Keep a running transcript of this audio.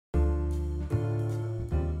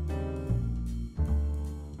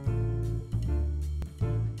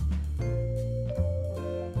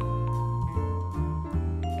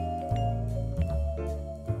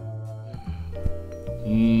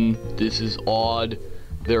This is odd.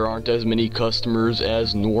 There aren't as many customers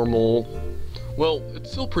as normal. Well,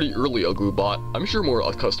 it's still pretty early, Uglybot. I'm sure more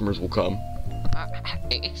customers will come.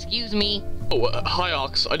 Excuse me? Oh, hi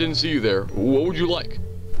Ox. I didn't see you there. What would you like?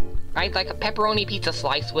 I'd like a pepperoni pizza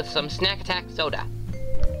slice with some Snack Attack soda.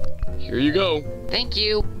 Here you go. Thank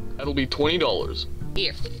you. That'll be $20.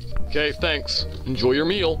 Here. Okay, thanks. Enjoy your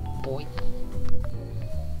meal. Boy.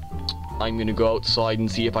 I'm gonna go outside and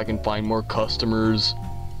see if I can find more customers.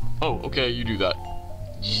 Oh, okay, you do that.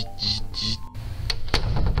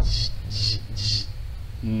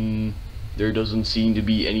 There doesn't seem to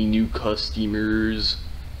be any new customers.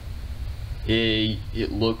 Hey,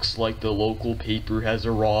 it looks like the local paper has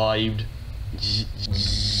arrived.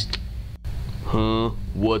 Huh?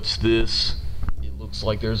 What's this? It looks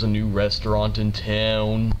like there's a new restaurant in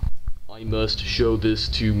town. I must show this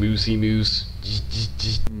to Moosie Moose.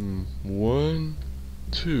 1,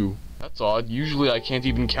 2. That's odd. Usually I can't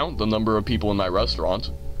even count the number of people in my restaurant.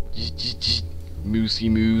 Moosie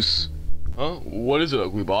Moose. Huh? What is it,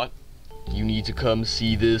 Uglybot? You need to come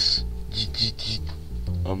see this.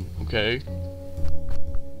 Okay.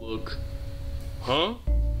 Look. Huh?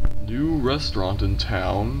 New restaurant in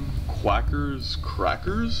town. Quacker's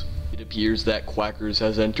Crackers? It appears that Quackers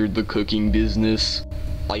has entered the cooking business.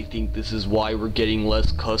 I think this is why we're getting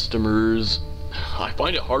less customers. I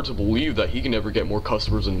find it hard to believe that he can ever get more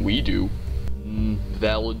customers than we do.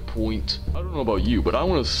 Valid point. I don't know about you, but I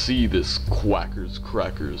want to see this Quacker's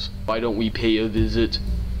Crackers. Why don't we pay a visit?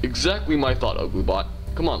 Exactly my thought, Uglybot.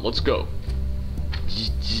 Come on, let's go.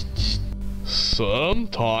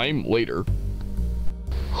 Sometime later.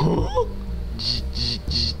 Huh?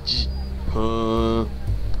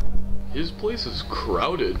 His place is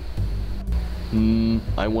crowded.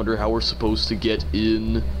 I wonder how we're supposed to get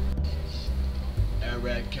in.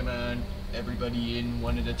 Alright, come on. Everybody in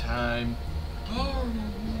one at a time.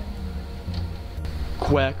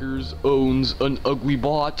 Quackers owns an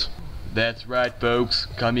Uglybot. That's right, folks.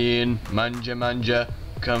 Come in. Manja manja.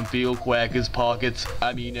 Come feel Quacker's pockets.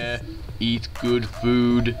 Eat good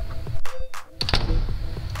food.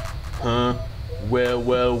 Huh?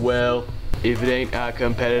 Well. If it ain't our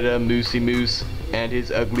competitor Moosie Moose and his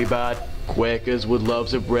Uglybot, Quackers would love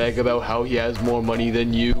to brag about how he has more money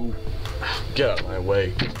than you. Get out of my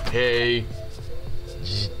way. Hey.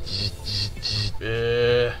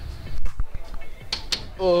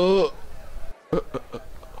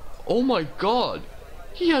 Oh my god.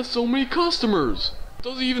 He has so many customers.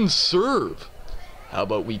 Doesn't even serve. How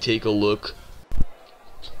about we take a look?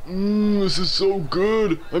 This is so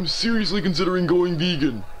good. I'm seriously considering going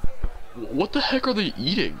vegan. What the heck are they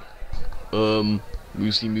eating?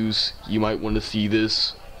 Moosie Moose, you might want to see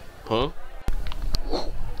this. Huh?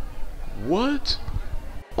 What?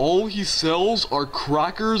 All he sells are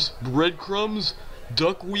crackers, breadcrumbs,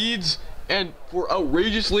 duckweeds, and for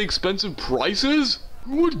outrageously expensive prices?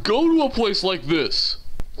 Who would go to a place like this?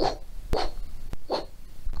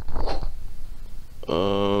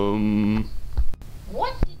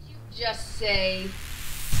 What did you just say?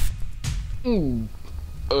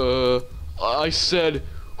 I said,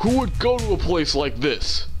 who would go to a place like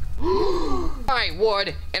this? I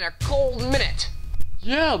would in a cold minute.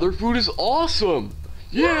 Yeah, their food is awesome.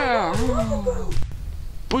 Yeah.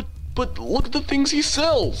 But look at the things he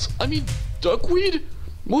sells. I mean, duckweed?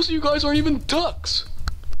 Most of you guys aren't even ducks.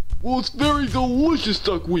 Well, it's very delicious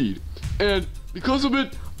duckweed. And because of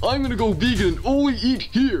it, I'm gonna go vegan and only eat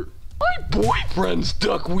here. My boyfriend's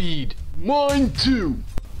duckweed. Mine too.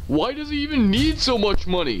 Why does he even need so much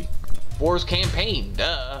money? For his campaign,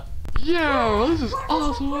 duh. Yeah, this is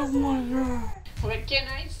awesome. I want it. What can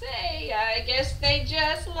I say? I guess they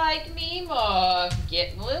just like me more.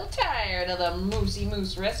 Getting a little tired of the Moosie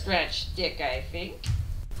Moose restaurant shtick, I think.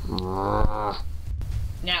 Now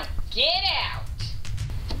get out!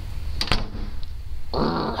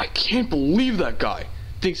 I can't believe that guy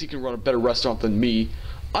thinks he can run a better restaurant than me.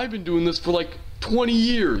 I've been doing this for like 20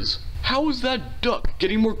 years. How is that duck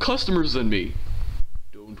getting more customers than me?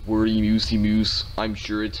 Don't worry, Moosie Moose. I'm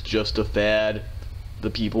sure it's just a fad. The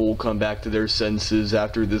people will come back to their senses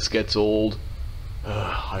after this gets old.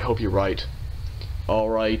 I hope you're right.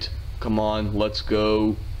 Alright, come on, let's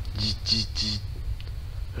go.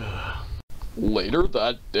 Later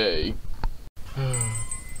that day.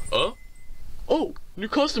 Huh? Oh, new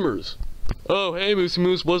customers. Oh, hey, Moosie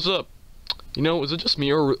Moose, what's up? You know, is it just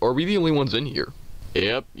me, or are we the only ones in here?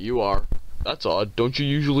 Yep, you are. That's odd. Don't you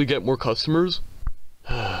usually get more customers?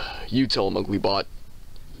 You tell him, Uglybot.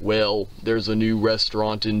 Well, there's a new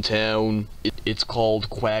restaurant in town. It's called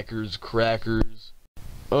Quacker's Crackers.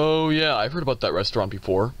 Oh yeah, I've heard about that restaurant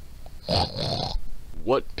before.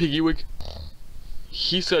 What, Piggywig?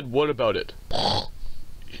 He said, what about it?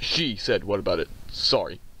 She said, what about it?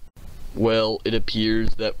 Sorry. Well, it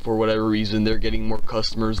appears that for whatever reason they're getting more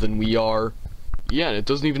customers than we are. Yeah, and it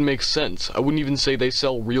doesn't even make sense. I wouldn't even say they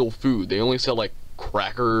sell real food. They only sell like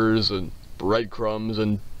crackers and breadcrumbs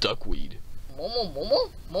and duckweed.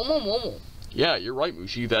 Momo. Yeah, you're right,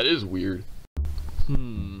 Moosie. That is weird.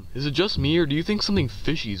 Is it just me, or do you think something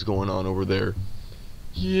fishy's going on over there?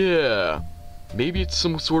 Yeah, maybe it's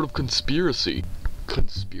some sort of conspiracy.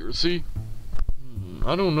 Conspiracy?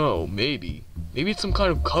 I don't know, maybe. Maybe it's some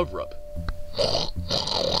kind of cover-up.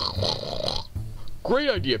 Great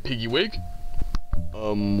idea, Piggywig.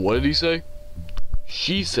 What did he say?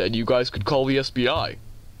 She said you guys could call the SBI.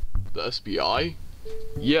 The SBI?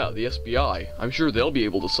 Yeah, the SBI. I'm sure they'll be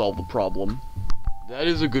able to solve the problem. That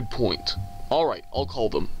is a good point. Alright, I'll call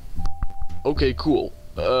them. Okay, cool.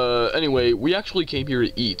 Anyway, we actually came here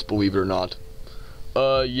to eat, believe it or not.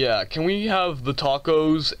 Yeah, can we have the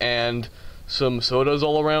tacos and some sodas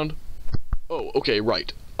all around? Oh, okay,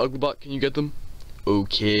 right. Ugglybot, can you get them?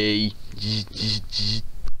 Okay.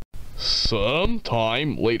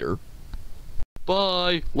 Sometime later.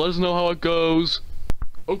 Bye. Let us know how it goes.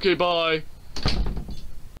 Okay, bye.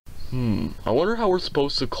 I wonder how we're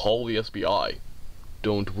supposed to call the SBI.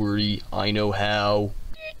 Don't worry, I know how.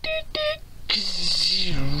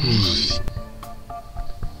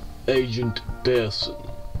 Agent Besson.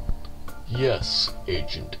 Yes,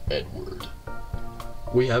 Agent Edward.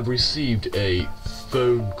 We have received a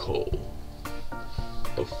phone call.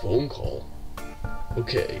 A phone call?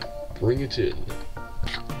 Okay, bring it in.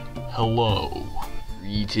 Hello.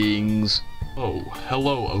 Greetings. Oh,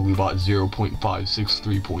 hello, Ugglybot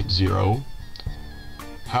 0.563.0.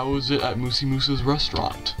 How is it at Moosie Moose's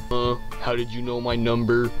restaurant? How did you know my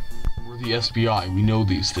number? We're the SBI, we know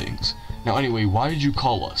these things. Now anyway, why did you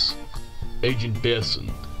call us? Agent Besson,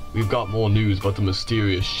 we've got more news about the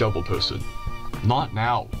mysterious shovel person. Not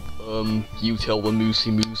now. You tell the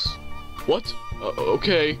Moosie Moose. What?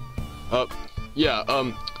 Okay.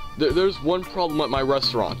 There's one problem at my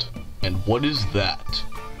restaurant. And what is that?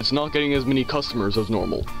 It's not getting as many customers as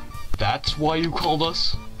normal. That's why you called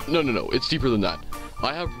us? No, it's deeper than that.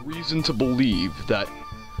 I have reason to believe that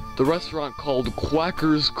the restaurant called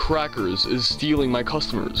Quacker's Crackers is stealing my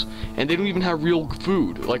customers, and they don't even have real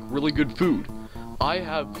food, like really good food. I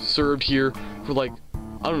have served here for like,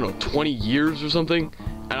 I don't know, 20 years or something,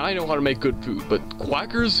 and I know how to make good food, but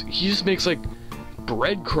Quacker's, he just makes like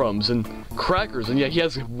breadcrumbs and crackers, and yet he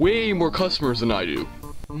has way more customers than I do.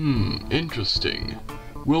 Interesting.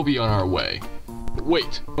 We'll be on our way.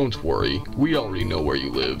 Wait, don't worry, we already know where you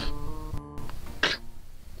live.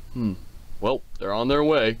 Well, they're on their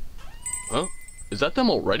way. Huh? Is that them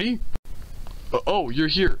already? Oh, you're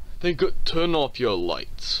here. Thank God. Turn off your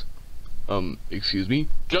lights. Excuse me?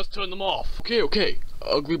 Just turn them off. Okay.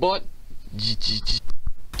 Ugglybot?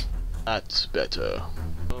 That's better.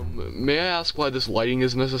 May I ask why this lighting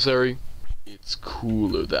is necessary? It's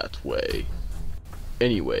cooler that way.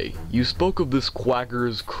 Anyway, you spoke of this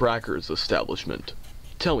Quacker's Crackers establishment.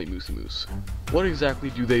 Tell me, Moosie Moose, what exactly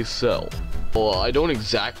do they sell? Well, I don't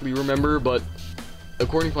exactly remember, but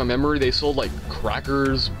according to my memory, they sold like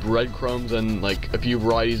crackers, breadcrumbs, and like a few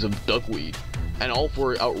varieties of duckweed, and all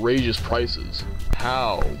for outrageous prices.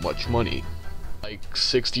 How much money? Like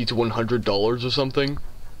 $60 to $100 or something?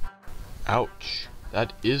 Ouch,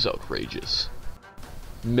 that is outrageous.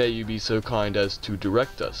 May you be so kind as to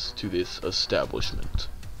direct us to this establishment.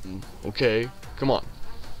 Okay, come on.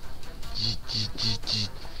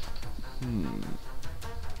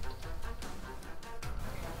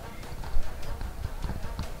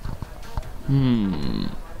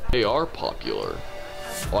 They are popular.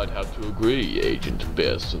 I'd have to agree, Agent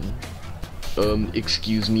Besson.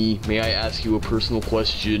 Excuse me, may I ask you a personal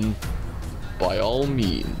question? By all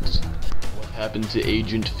means. What happened to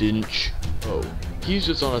Agent Finch? Oh, he's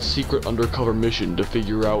just on a secret undercover mission to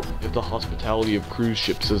figure out if the hospitality of cruise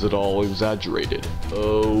ships is at all exaggerated.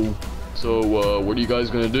 Oh, so, what are you guys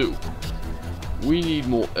gonna do? We need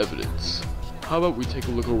more evidence. How about we take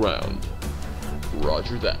a look around?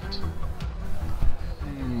 Roger that.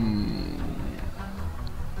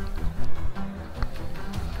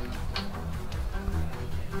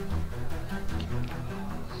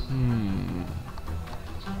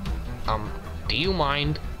 Do you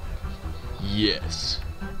mind? Yes.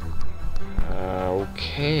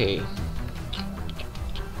 Okay.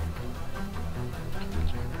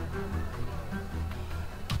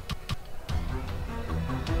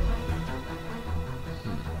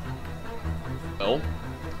 Well,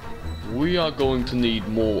 we are going to need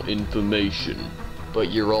more information.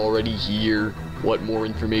 But you're already here. What more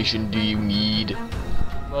information do you need?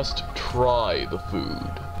 Must try the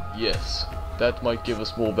food. Yes, that might give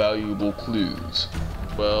us more valuable clues.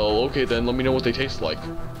 Well, okay then, let me know what they taste like.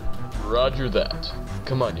 Roger that.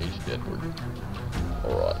 Come on, Agent Edward.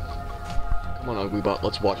 Alright. Come on, Uglybot,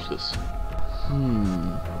 let's watch this.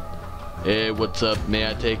 Hey, what's up? May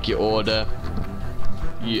I take your order?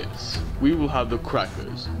 Yes, we will have the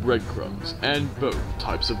crackers, breadcrumbs, and both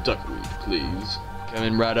types of duckweed, please.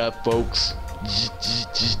 Coming right up, folks.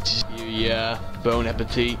 Here you are. Bon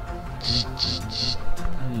appetit.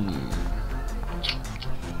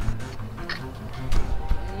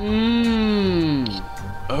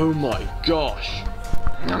 Oh my gosh.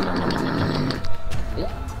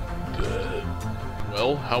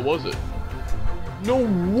 Well, how was it? No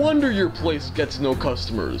wonder your place gets no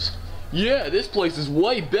customers. Yeah, this place is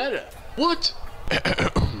way better. What?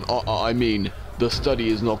 I mean, the study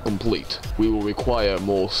is not complete. We will require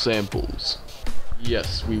more samples.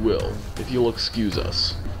 Yes, we will, if you'll excuse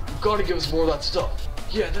us. You gotta give us more of that stuff.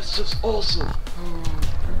 Yeah, that's just awesome.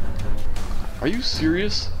 Are you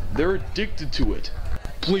serious? They're addicted to it.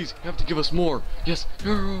 Please, you have to give us more. Yes.